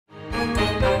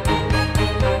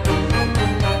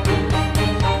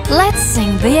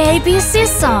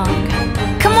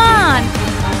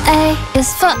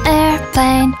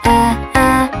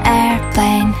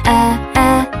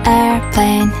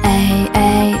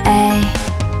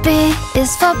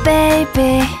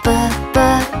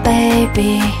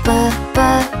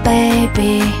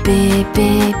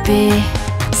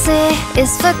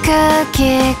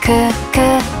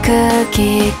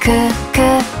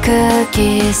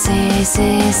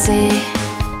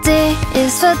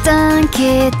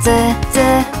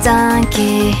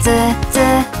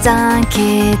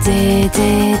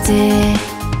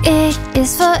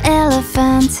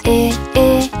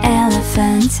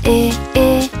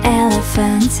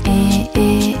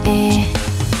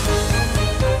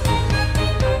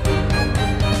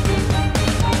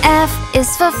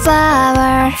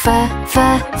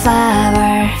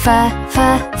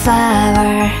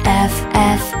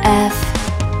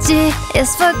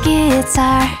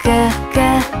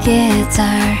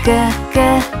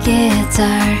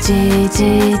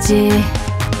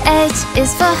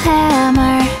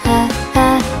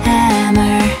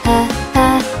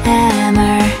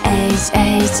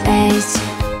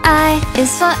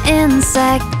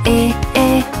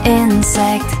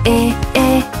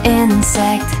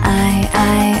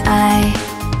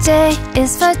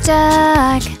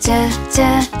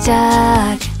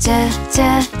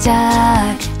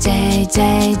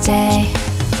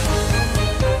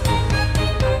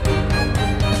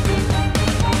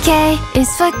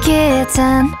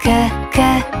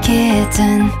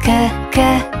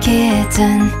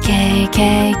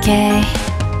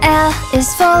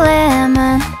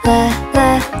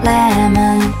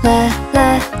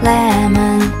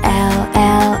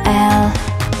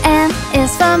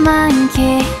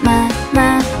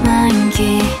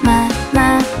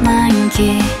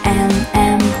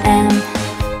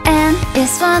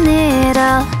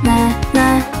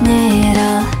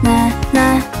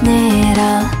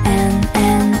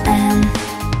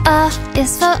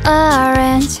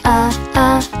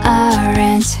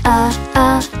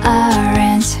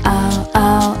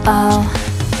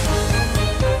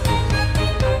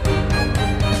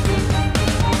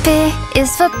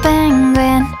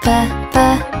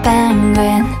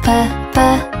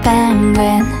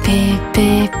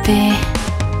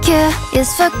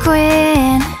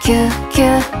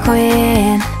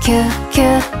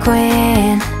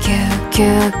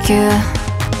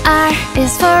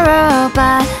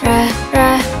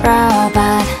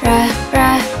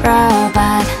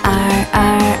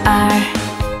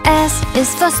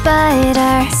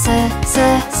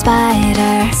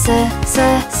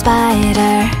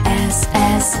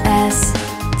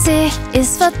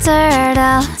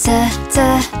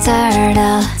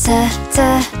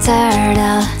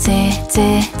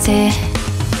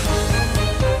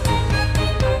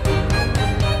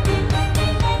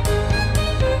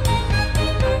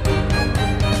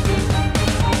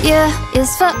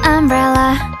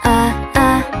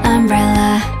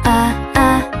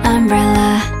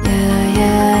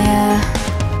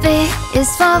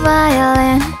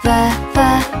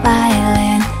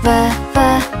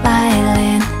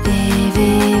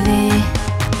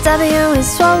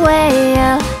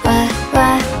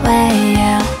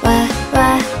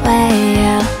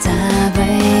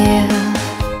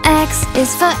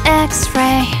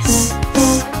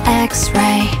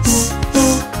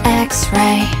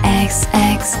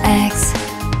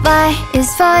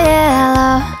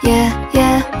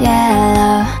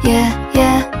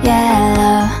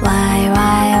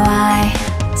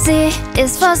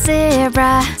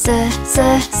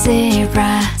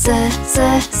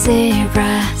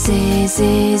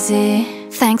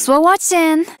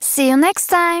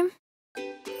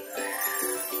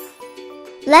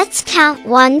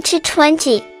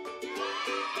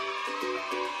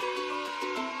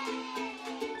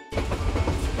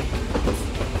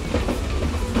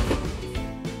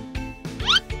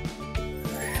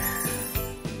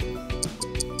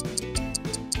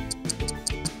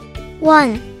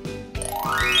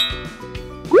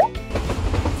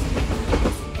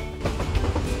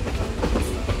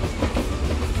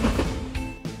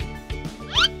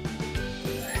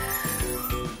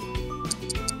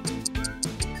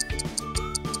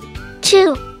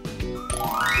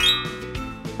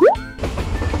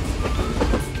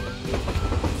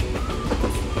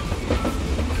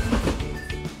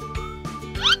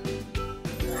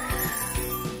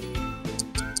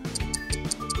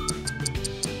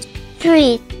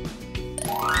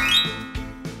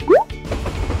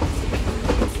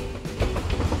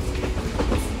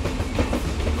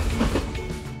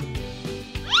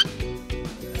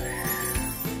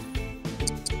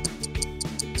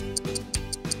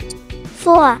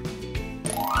4.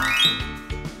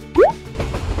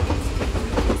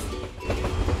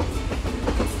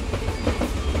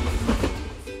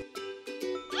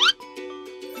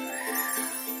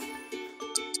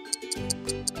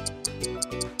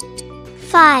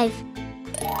 5,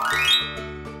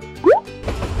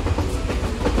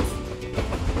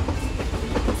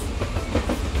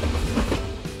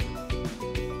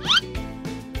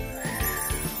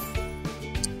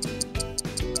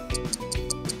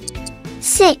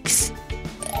 6,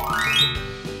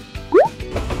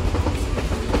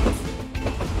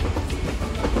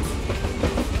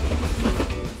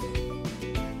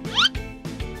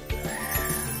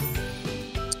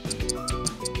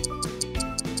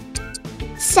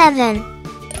 7,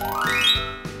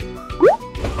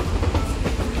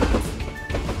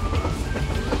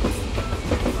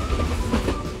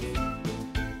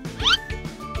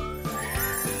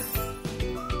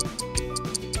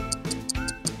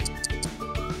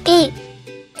 8,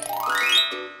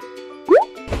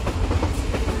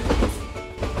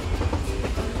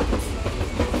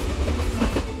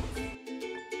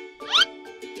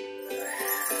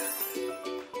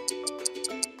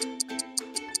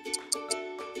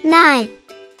 9,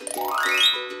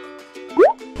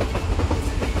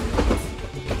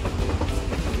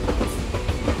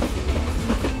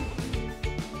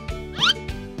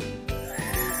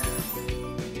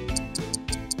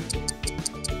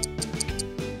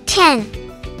 10,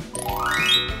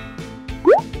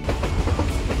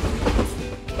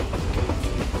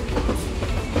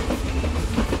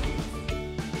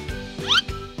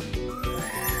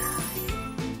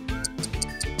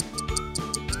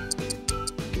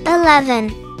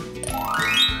 11,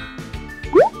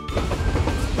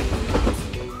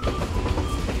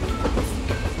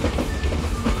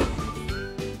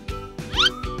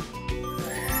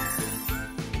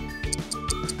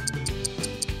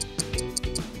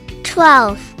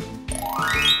 12,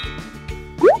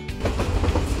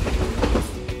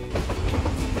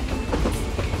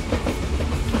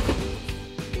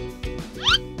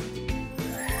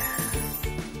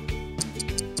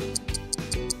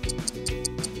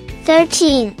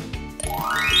 13,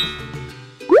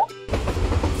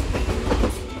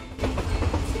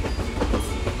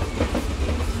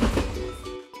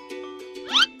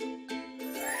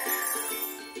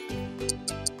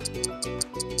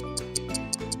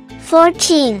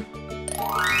 14,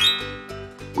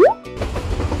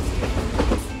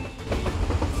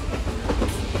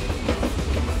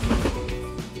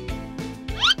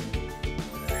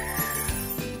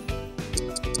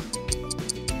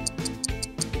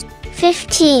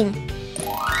 15,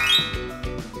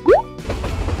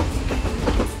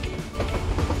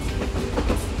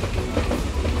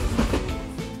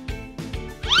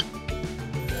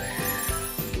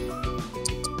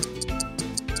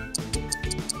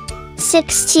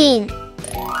 16,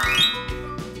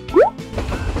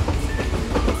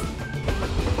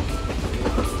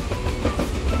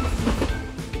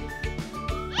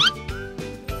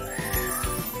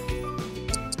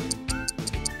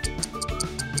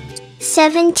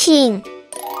 17,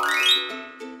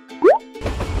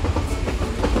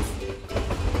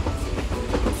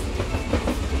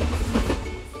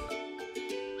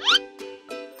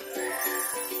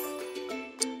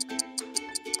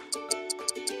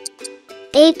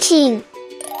 18,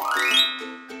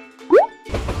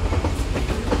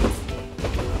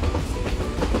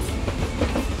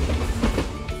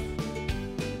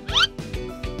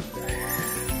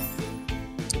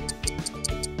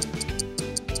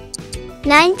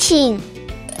 19,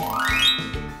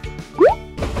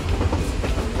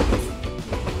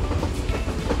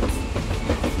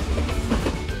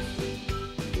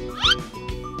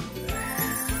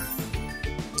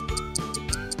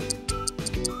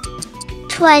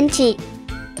 20.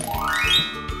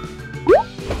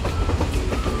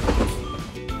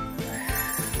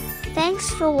 Thanks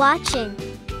for watching.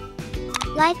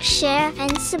 Like, share,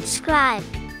 and subscribe.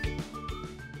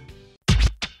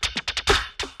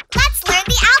 Let's learn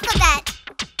the alphabet.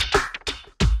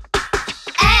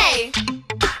 A,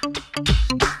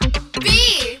 B,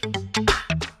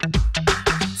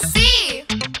 C,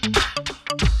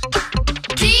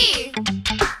 D,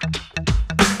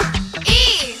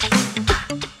 E,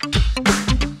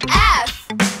 F,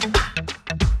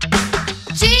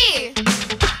 G,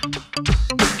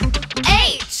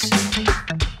 H,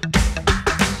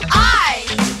 I,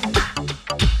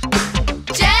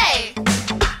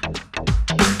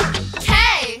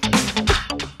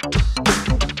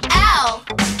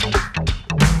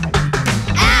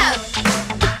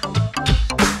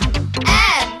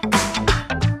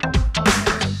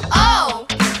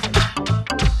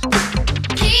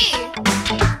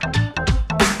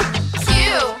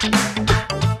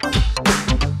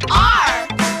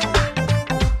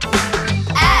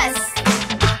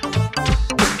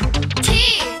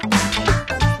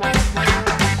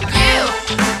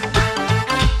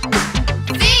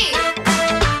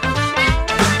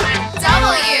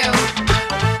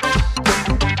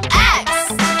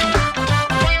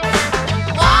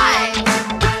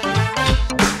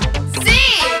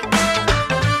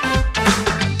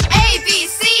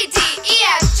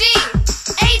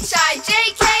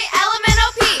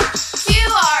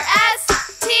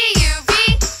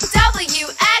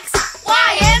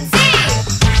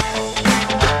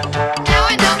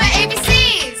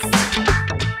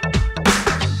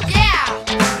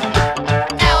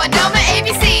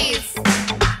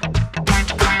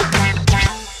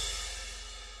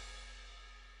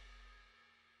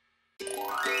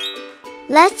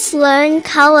 Let's learn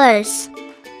colors.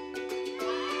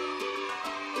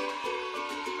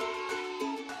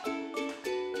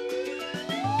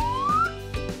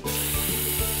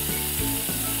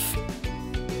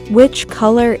 Which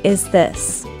color is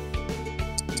this?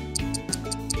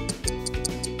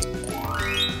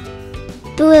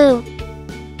 Blue.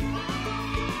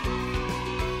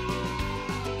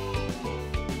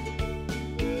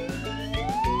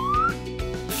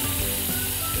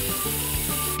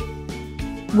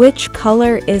 Which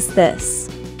color is this?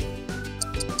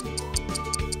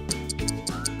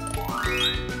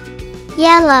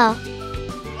 Yellow.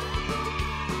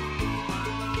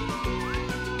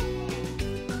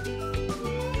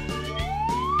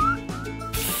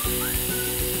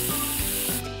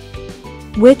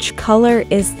 Which color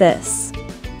is this?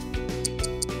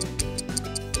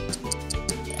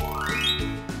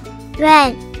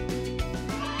 Red.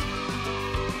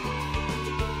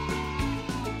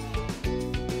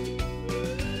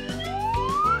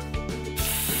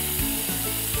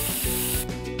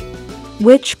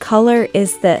 Which color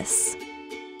is this?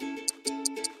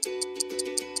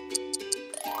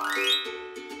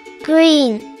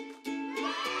 Green.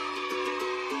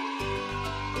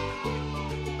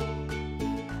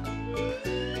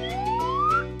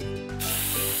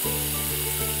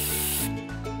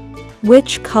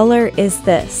 Which color is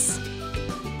this?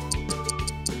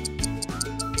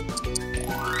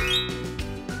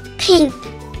 Pink.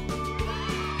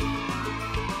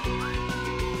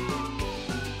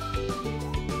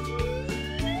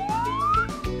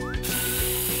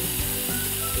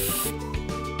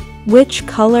 Which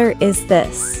color is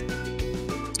this?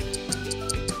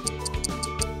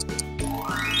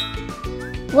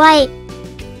 White.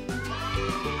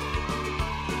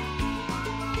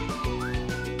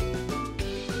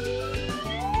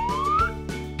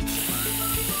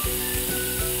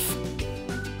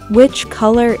 Which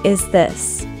color is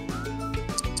this?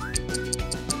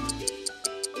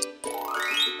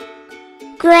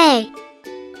 Gray.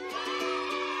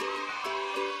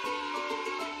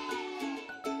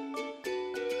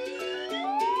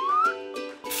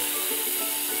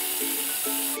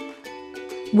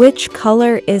 Which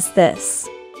color is this?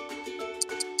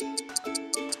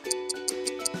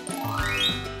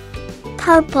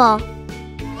 Purple.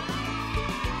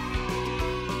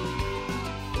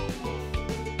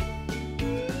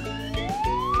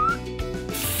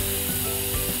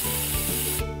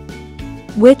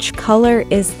 Which color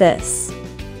is this?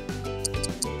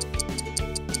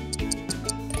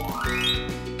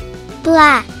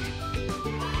 Black.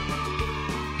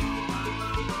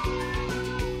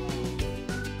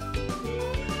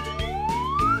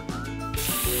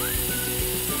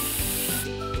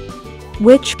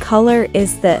 Which color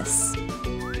is this?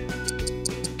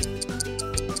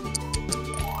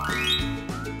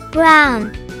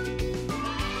 Brown.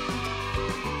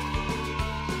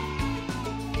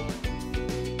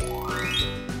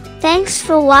 Thanks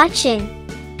for watching.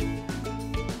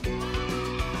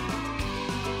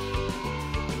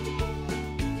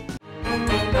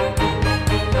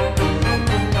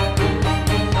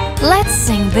 Let's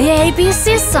sing the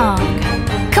ABC song.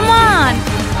 Come on!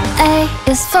 A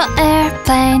is for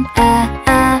airplane,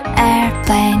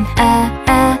 airplane,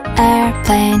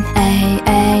 airplane, A.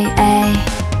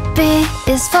 B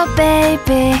is for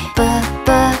baby,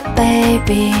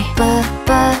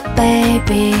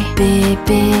 baby,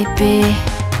 baby, B.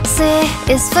 C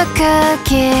is for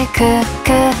cookie,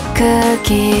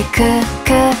 cookie,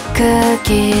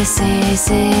 cookie, C.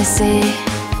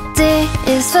 D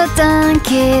is for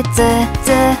donkey,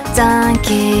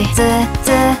 donkey,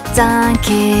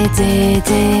 donkey, D.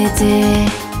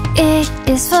 E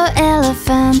is for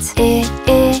elephant,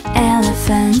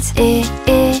 elephant,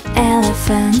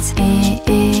 elephant, E.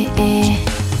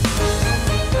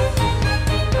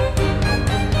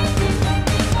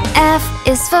 F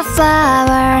is for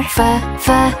flower, flower,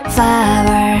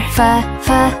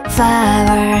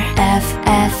 flower,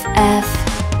 F.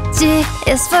 G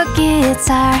is for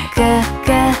guitar,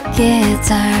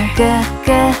 guitar,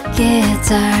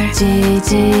 guitar, G.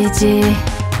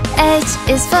 H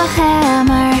is for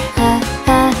hammer,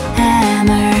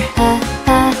 hammer,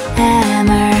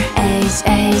 hammer, H.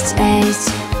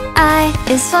 I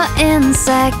is for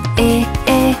insect,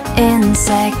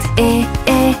 insect,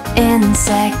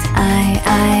 insect,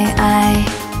 I.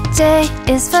 J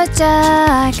is for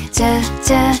jug, jug,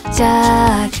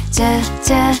 J.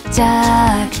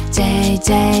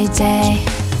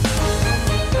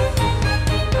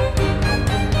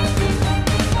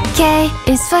 K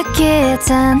is for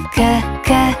kitten,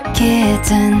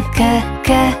 kitten,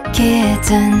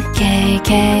 kitten, K.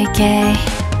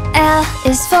 L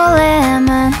is for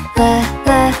lemon,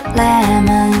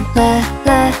 lemon,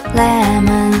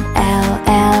 lemon,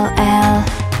 L.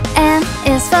 M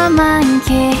is for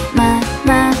monkey,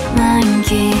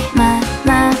 monkey,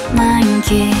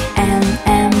 monkey, M.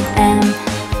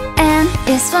 N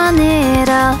is for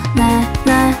needle,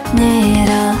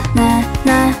 needle,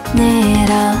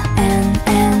 needle,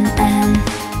 N.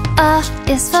 O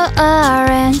is for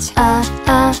orange,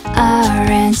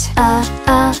 orange,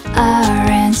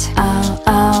 orange,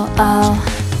 O.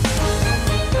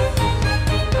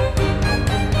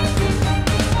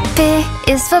 P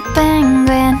is for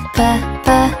penguin,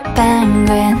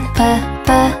 penguin,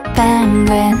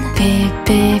 penguin, P.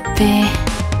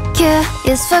 Q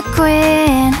is for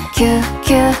queen,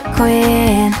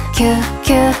 queen,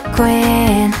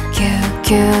 queen,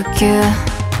 Q.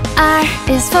 R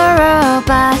is for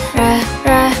robot,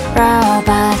 robot,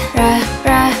 robot,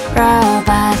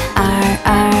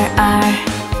 R.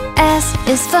 S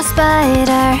is for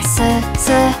spider,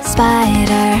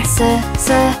 spider,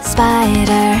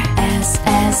 spider,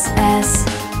 S.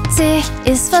 T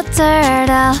is for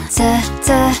turtle,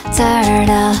 turtle,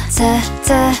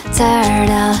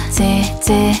 turtle,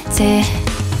 T.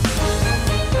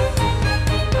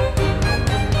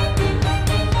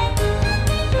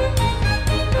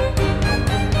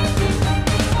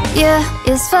 U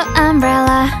is for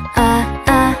umbrella,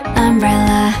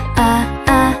 umbrella,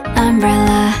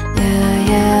 umbrella,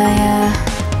 U.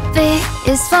 V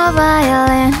is for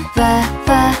violin,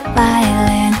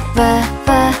 violin,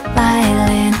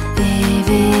 violin, V.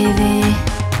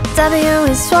 W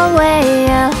is for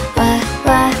whale,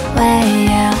 whale,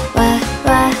 whale,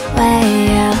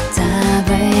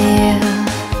 W.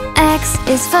 X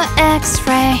is for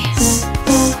X-ray,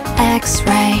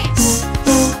 X-ray,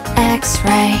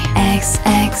 X-ray,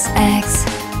 X.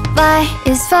 Y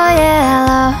is for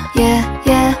yellow,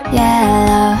 yellow,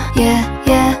 yellow,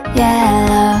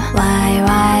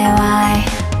 Y.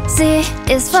 Z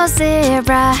is for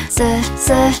zebra,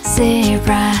 zebra,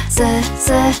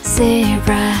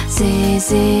 zebra,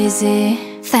 Z.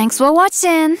 Thanks for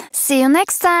watching. See you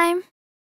next time.